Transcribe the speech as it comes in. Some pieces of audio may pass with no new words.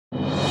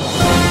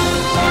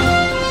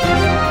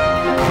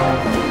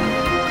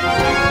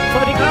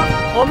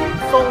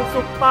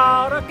ปา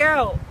ระแก้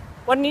ว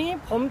วันนี้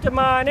ผมจะ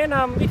มาแนะน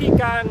ำวิธี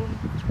การ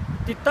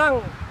ติดตั้ง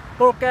โ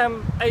ปรแกรม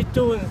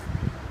iTunes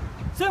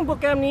ซึ่งโปร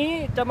แกรมนี้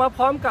จะมาพ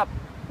ร้อมกับ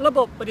ระบ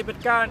บปฏิบั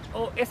ติการ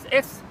OS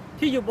X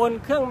ที่อยู่บน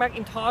เครื่อง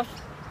Macintosh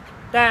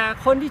แต่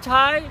คนที่ใ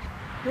ช้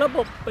ระบ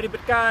บปฏิบั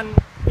ติการ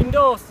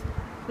Windows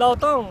เรา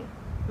ต้อง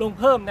ลง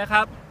เพิ่มนะค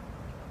รับ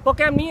โปรแก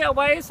รมนี้เอาไ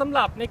ว้สำห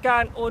รับในกา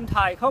รโอน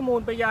ถ่ายข้อมูล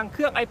ไปยังเค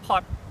รื่อง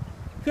iPod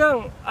เครื่อง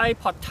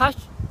iPod Touch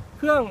เ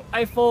ครื่อง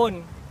iPhone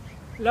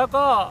แล้ว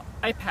ก็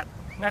iPad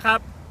นะครับ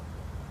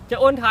จะ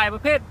โอนถ่ายปร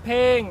ะเภทเพล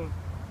ง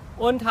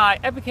โอนถ่าย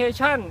แอปพลิเค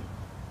ชัน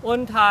โอน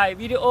ถ่าย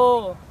วิดีโอ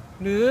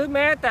หรือแ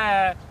ม้แต่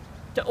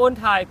จะโอน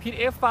ถ่าย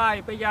PDF ไฟ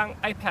ล์ไปยัง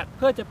iPad เ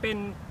พื่อจะเป็น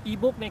อี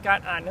บุ๊กในการ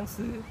อ่านหนัง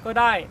สือก็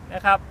ได้น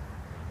ะครับ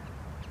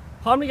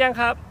พร้อมหรือยัง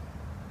ครับ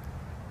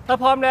ถ้า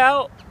พร้อมแล้ว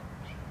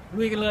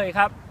ลุยกันเลยค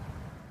รับ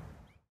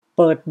เ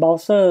ปิดเบรา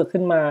ว์เซอร์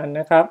ขึ้นมา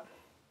นะครับ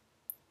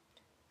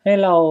ให้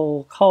เรา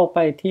เข้าไป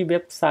ที่เว็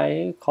บไซ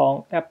ต์ของ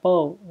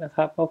Apple นะค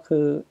รับก็คื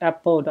อ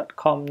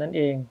apple.com นั่นเ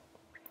อง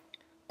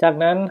จาก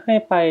นั้นให้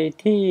ไป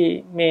ที่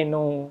เม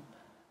นู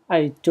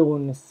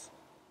iTunes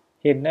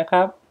เห็นนะค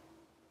รับ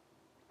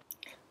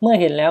เมื่อ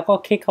เห็นแล้วก็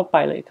คลิกเข้าไป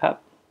เลยครับ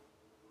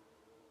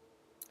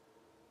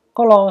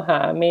ก็ลองหา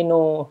เม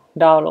นู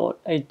ดาวน์โหลด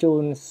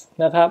iTunes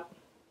นะครับ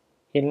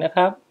เห็นนะค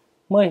รับ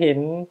เมื่อเห็น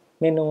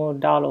เมนู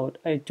ดาวน์โหลด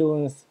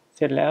iTunes เส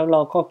ร็จแล้วเรา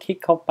ก็คลิก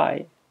เข้าไป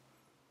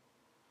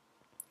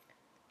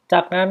จ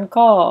ากนั้น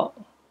ก็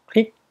ค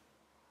ลิก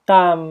ต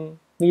าม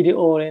วิดีโอ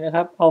เลยนะค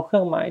รับเอาเครื่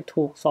องหมาย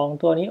ถูก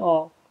2ตัวนี้ออ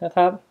กนะค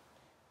รับ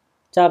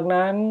จาก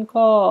นั้น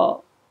ก็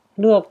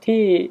เลือก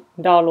ที่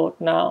Download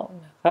Now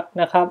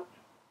นะครับ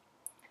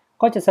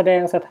ก็จะแสด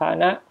งสถา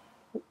นะ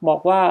บอก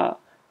ว่า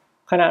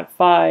ขนาดไฟ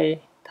ล์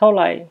เท่าไ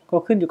หร่ก็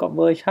ขึ้นอยู่กับเ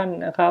วอร์ชัน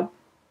นะครับ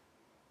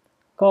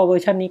ก็เวอ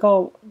ร์ชันนี้ก็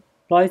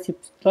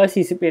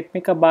141เม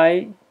กะไบ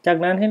ต์จาก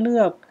นั้นให้เลื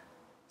อก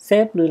เซ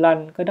ฟหรือรัน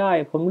ก็ได้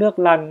ผมเลือก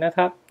รันนะค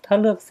รับถ้า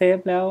เลือกเซฟ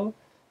แล้ว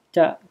จ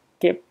ะ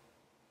เก็บ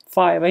ไฟ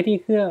ล์ไว้ที่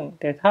เครื่อง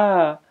แต่ถ้า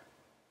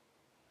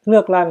เลื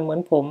อกรันเหมือ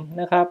นผม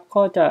นะครับ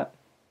ก็จะ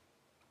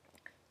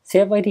เซ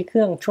ฟไว้ที่เค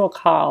รื่องชั่ว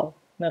คราว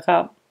นะครั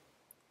บ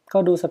ก็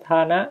ดูสถ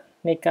านะ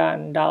ในการ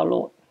ดาวน์โหล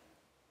ด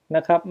น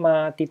ะครับมา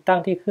ติดตั้ง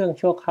ที่เครื่อง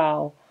ชั่วคราว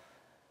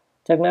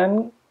จากนั้น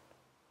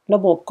ระ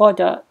บบก็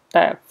จะแต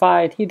กไฟ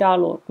ล์ที่ดาวน์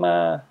โหลดมา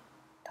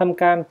ท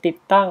ำการติด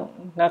ตั้ง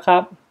นะครั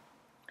บ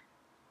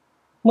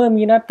เมื่อ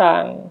มีหน้าต่า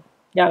ง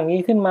อย่างนี้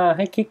ขึ้นมาใ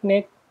ห้คลิก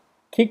next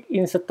คลิก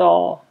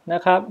install น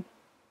ะครับ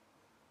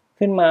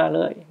ขึ้นมาเล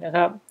ยนะค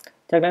รับ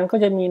จากนั้นก็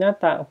จะมีหน้า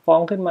ต่างฟ้อ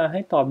งขึ้นมาให้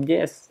ตอบ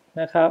yes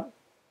นะครับ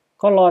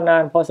ก็รอนา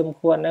นพอสม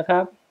ควรนะค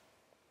รับ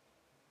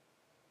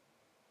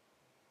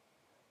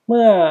เ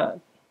มื่อ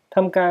ท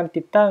ำการ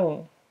ติดตั้ง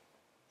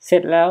เสร็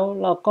จแล้ว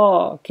เราก็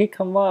คลิกค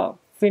ำว่า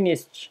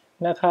finish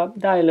นะครับ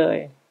ได้เลย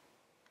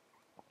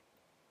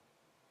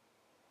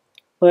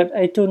เปิด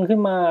iTunes ขึ้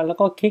นมาแล้ว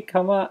ก็คลิกค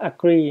ำว่า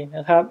agree น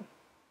ะครับ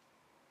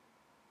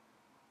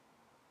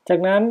จาก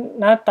นั้น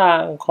หน้าต่า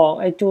งของ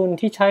iTunes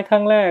ที่ใช้ค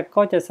รั้งแรก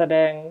ก็จะแสด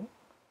ง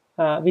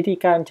วิธี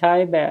การใช้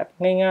แบบ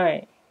ง่าย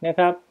ๆนะค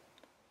รับ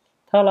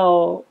ถ้าเรา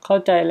เข้า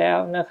ใจแล้ว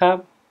นะครับ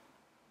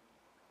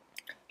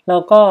เรา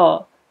ก็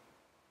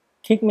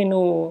คลิกเม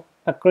นู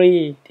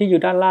agree ที่อ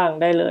ยู่ด้านล่าง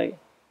ได้เลย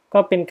ก็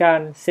เป็นกา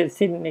รเสร็จ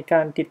สิ้นในก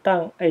ารติดตั้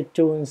ง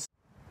iTunes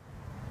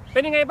เป็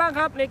นยังไงบ้างค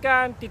รับในกา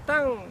รติด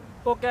ตั้ง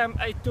โปรแกรม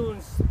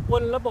iTunes บ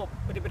นระบบ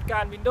ปฏิบัติกา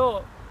ร Windows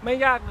ไม่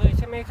ยากเลยใ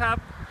ช่ไหมครับ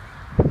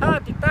ถ้า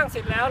ติดตั้งเส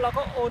ร็จแล้วเรา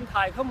ก็โอน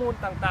ถ่ายข้อมูล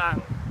ต่าง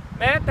ๆ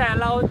แม้แต่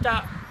เราจะ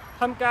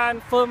ทำการ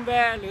เฟิร์มแว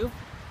ร์หรือ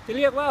จะเ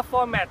รียกว่าฟ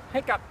อร์แมตให้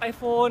กับ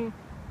iPhone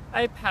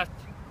iPad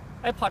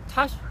iPod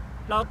Touch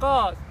เราก็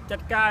จั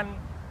ดการ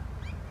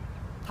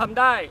ทำ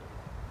ได้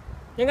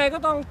ยังไงก็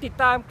ต้องติด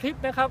ตามคลิป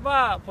นะครับว่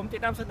าผมจะ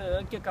นำเสนอ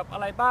เกี่ยวกับอะ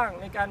ไรบ้าง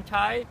ในการใ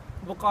ช้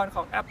อุปกรณ์ข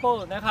อง Apple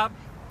นะครับ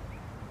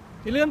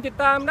อย่าลืมติด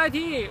ตามได้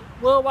ที่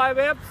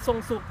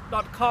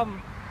www.songsuk.com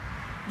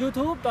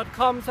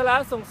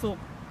youtube.com/songsuk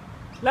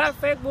และ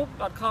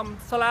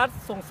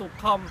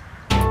facebook.com/songsuk.com